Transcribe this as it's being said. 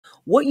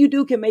what you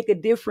do can make a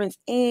difference,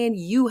 and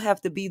you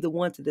have to be the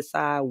one to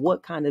decide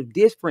what kind of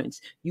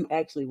difference you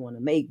actually want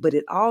to make. But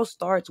it all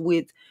starts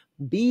with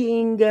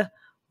being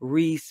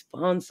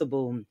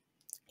responsible.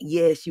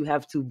 Yes, you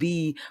have to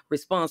be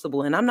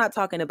responsible. And I'm not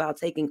talking about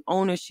taking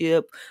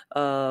ownership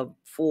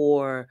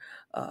for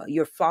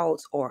your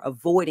faults or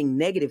avoiding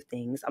negative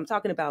things. I'm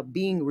talking about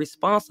being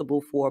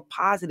responsible for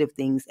positive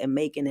things and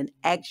making an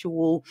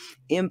actual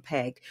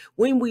impact.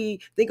 When we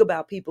think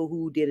about people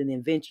who did an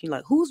invention,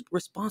 like who's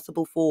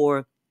responsible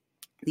for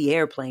the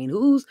airplane,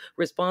 who's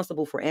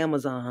responsible for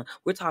Amazon?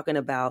 We're talking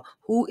about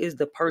who is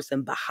the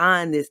person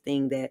behind this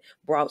thing that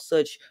brought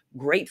such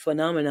great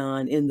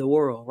phenomenon in the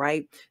world,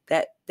 right?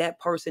 That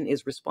person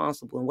is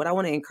responsible. And what I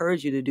want to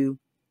encourage you to do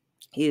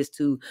is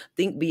to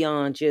think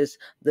beyond just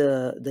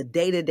the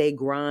day-to-day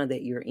grind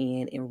that you're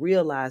in and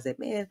realize that,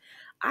 man,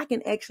 I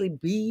can actually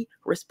be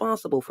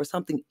responsible for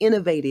something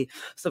innovative,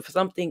 so for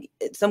something,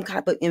 some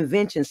type of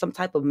invention, some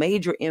type of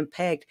major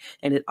impact.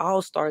 And it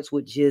all starts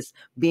with just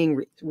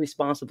being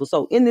responsible.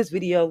 So in this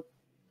video,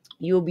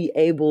 you'll be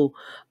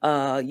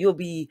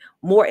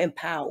more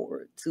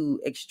empowered to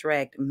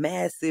extract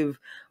massive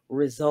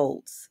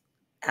results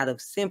out of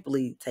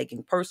simply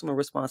taking personal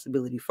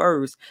responsibility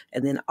first,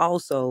 and then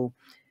also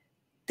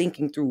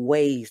thinking through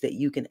ways that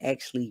you can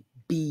actually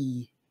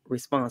be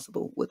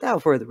responsible.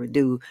 Without further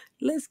ado,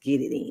 let's get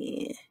it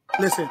in.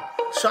 Listen,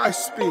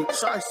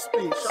 ShySpeaks,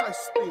 ShySpeaks,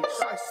 ShySpeaks,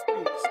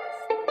 ShySpeaks.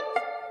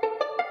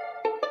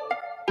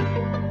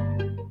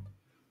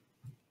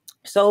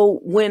 So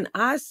when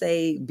I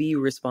say be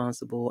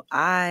responsible,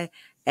 I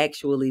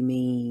actually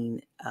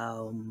mean,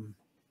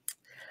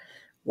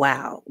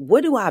 wow,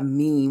 what do I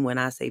mean when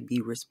I say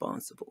be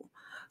responsible?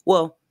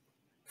 Well,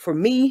 for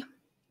me,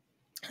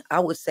 I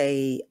would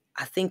say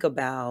I think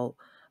about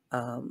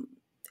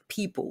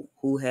people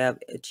who have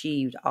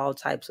achieved all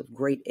types of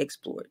great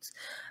exploits.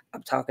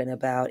 I'm talking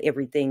about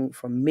everything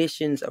from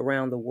missions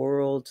around the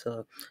world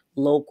to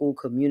local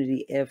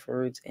community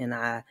efforts, and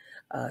I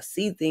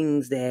see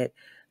things that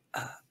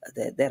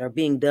that are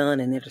being done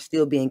and that are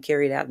still being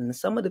carried out. And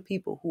some of the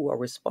people who are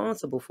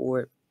responsible for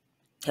it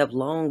have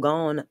long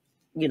gone,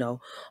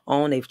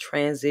 on. They've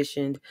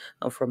transitioned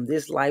from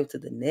this life to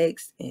the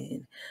next,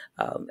 and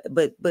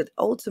but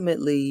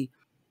ultimately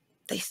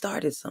they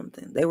started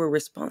something. They were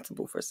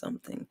responsible for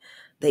something.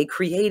 They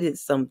created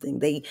something.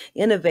 They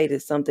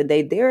innovated something.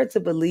 They dared to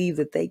believe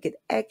that they could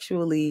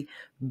actually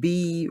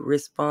be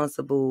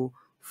responsible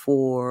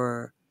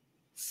for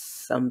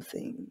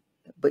something.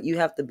 But you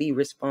have to be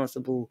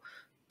responsible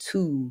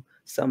to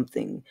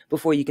something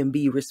before you can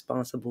be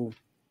responsible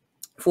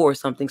for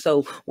something.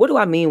 So what do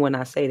I mean when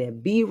I say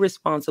that? Be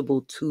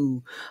responsible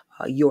to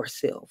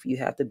yourself. You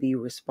have to be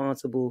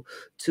responsible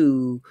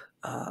to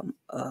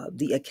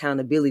the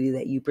accountability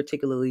that you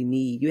particularly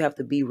need. You have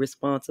to be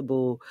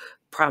responsible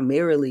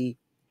primarily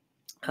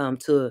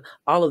to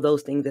all of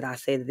those things that I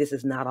say that this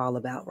is not all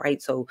about,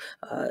 right? So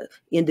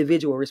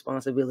individual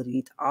responsibility,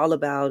 it's all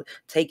about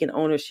taking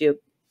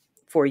ownership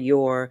for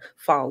your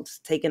faults,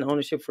 taking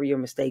ownership for your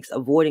mistakes,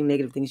 avoiding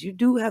negative things. You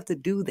do have to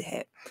do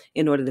that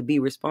in order to be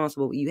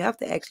responsible. But you have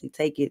to actually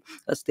take it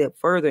a step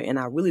further. And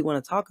I really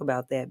want to talk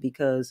about that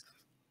because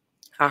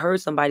I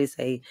heard somebody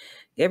say,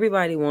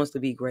 everybody wants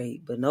to be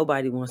great, but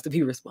nobody wants to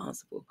be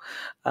responsible.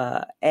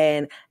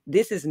 And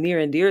this is near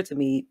and dear to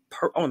me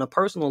on a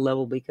personal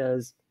level,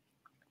 because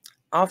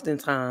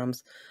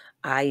oftentimes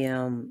I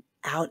am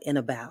out and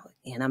about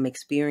and I'm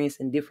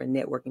experiencing different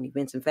networking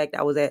events. In fact,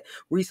 I was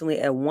recently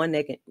at one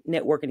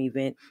networking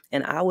event,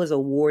 and I was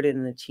awarded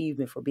an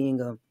achievement for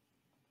being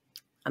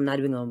I'm not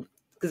even going to,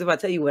 because if I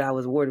tell you what I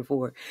was awarded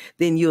for,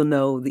 then you'll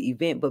know the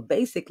event. But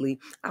basically,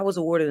 I was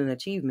awarded an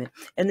achievement.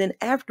 And then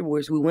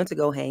afterwards, we went to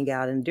go hang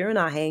out. And during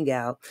our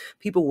hangout,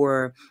 people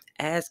were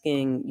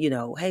asking,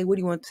 hey, what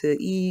do you want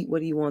to eat?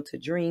 What do you want to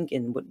drink?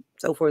 And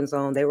so forth and so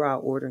on. They were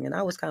out ordering. And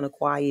I was kind of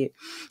quiet.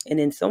 And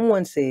then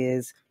someone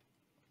says,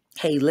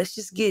 hey, let's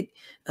just get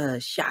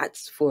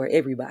shots for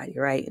everybody.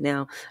 Right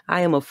now,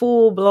 I am a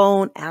full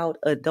blown out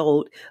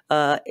adult.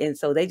 And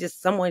so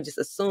someone just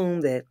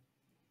assumed that,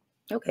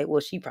 okay, well,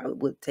 she probably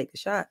would take a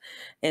shot.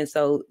 And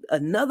so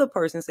another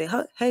person said,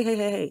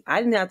 hey. I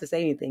didn't have to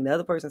say anything. The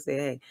other person said,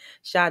 hey,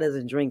 shot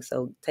doesn't drink,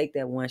 so take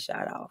that one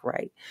shot off,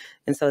 right?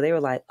 And so they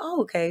were like,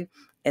 oh, okay.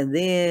 And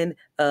then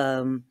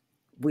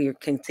we're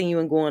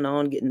continuing going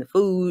on, getting the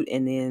food.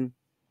 And then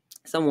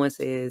someone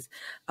says,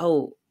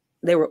 oh,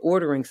 they were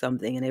ordering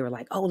something. And they were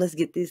like, oh, let's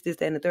get this,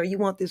 that, and the third. You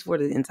want this for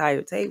the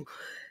entire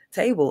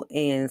table?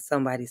 And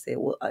somebody said,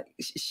 well,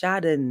 Shy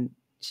doesn't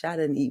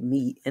eat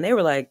meat. And they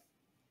were like,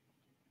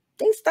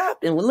 they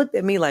stopped and looked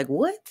at me like,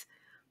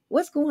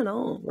 what's going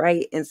on?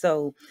 Right. And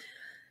so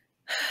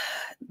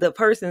the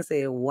person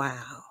said,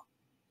 wow,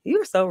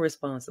 you're so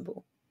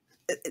responsible.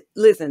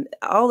 Listen,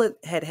 all that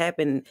had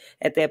happened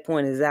at that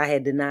point is I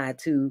had denied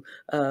 2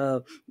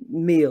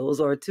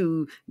 meals or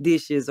 2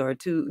 dishes or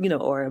 2,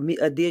 or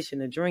a dish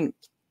and a drink.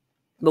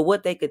 But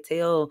what they could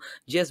tell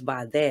just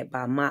by that,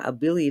 by my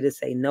ability to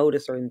say no to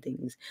certain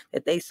things,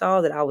 that they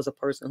saw that I was a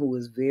person who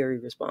was very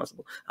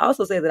responsible. I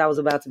also said that I was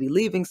about to be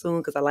leaving soon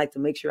because I like to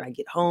make sure I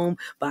get home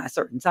by a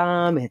certain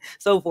time and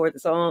so forth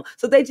and so on.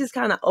 So they just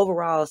kind of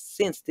overall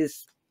sensed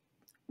this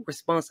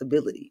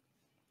responsibility.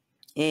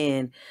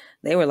 And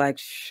they were like,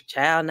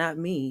 child, not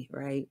me,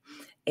 right?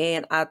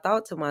 And I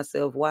thought to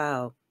myself,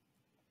 wow,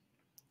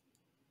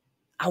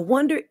 I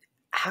wonder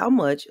how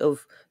much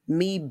of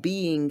me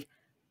being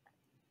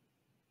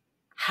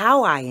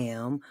how I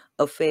am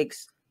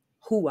affects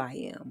who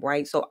I am,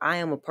 right? So I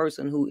am a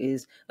person who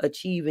is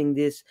achieving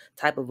this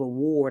type of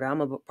award.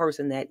 I'm a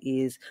person that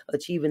is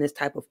achieving this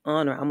type of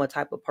honor. I'm a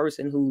type of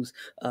person who's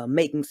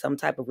making some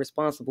type of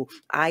responsible.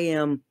 I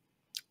am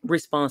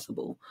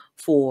responsible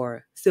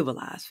for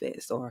Civilized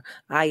Fest, or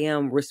I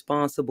am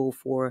responsible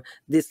for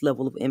this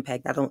level of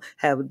impact. I don't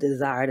have a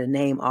desire to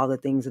name all the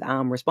things that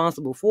I'm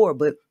responsible for,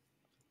 but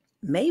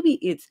maybe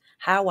it's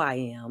how I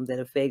am that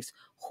affects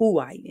who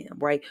I am,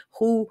 right?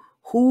 Who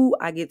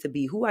I get to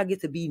be, who I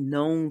get to be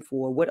known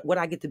for, what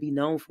I get to be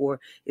known for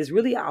is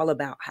really all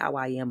about how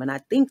I am. And I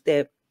think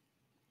that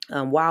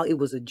while it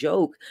was a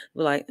joke,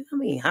 we're like, I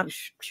mean, I'm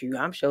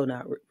sure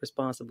not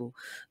responsible.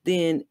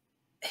 Then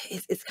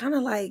it's kind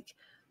of like,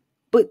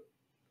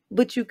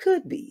 but you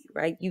could be,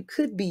 right? You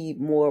could be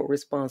more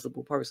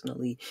responsible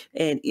personally.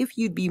 And if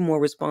you'd be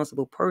more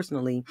responsible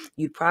personally,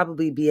 you'd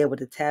probably be able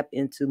to tap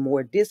into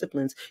more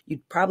disciplines.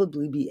 You'd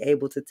probably be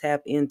able to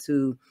tap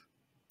into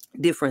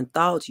different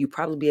thoughts. You'd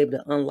probably be able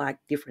to unlock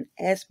different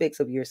aspects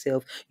of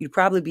yourself. You'd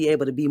probably be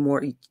able to be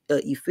more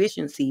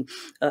efficient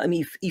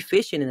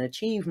and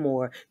achieve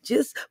more.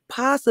 Just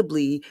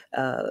possibly,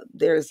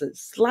 there's a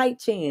slight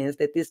chance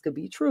that this could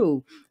be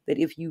true, that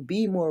if you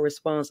be more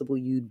responsible,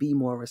 you'd be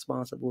more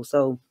responsible.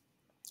 So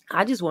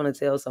I just want to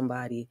tell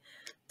somebody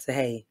to,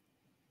 hey,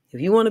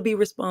 if you want to be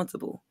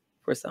responsible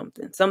for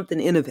something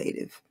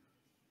innovative,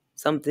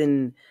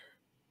 something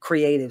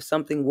creative,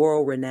 something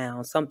world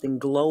renowned, something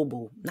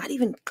global, not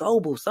even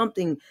global,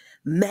 something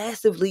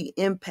massively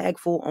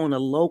impactful on a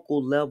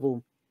local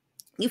level.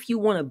 If you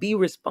want to be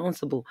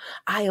responsible,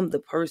 I am the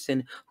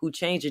person who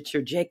changed the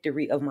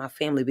trajectory of my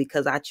family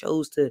because I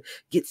chose to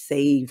get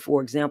saved,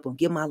 for example,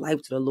 give my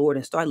life to the Lord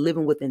and start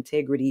living with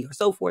integrity, or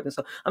so forth. And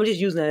so I'm just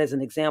using that as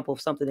an example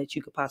of something that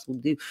you could possibly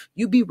do.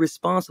 You be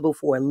responsible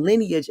for a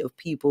lineage of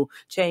people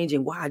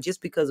changing. Why?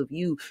 Just because of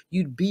you,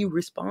 you'd be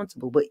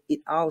responsible. But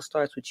it all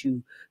starts with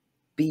you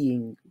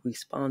being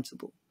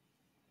responsible.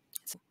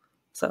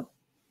 So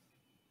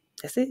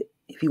that's it.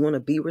 If you want to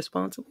be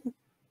responsible,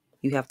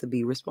 you have to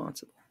be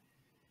responsible.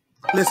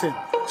 Listen,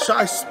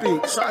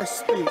 ShySpeaks,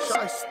 ShySpeaks,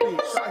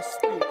 ShySpeaks,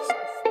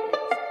 ShySpeaks.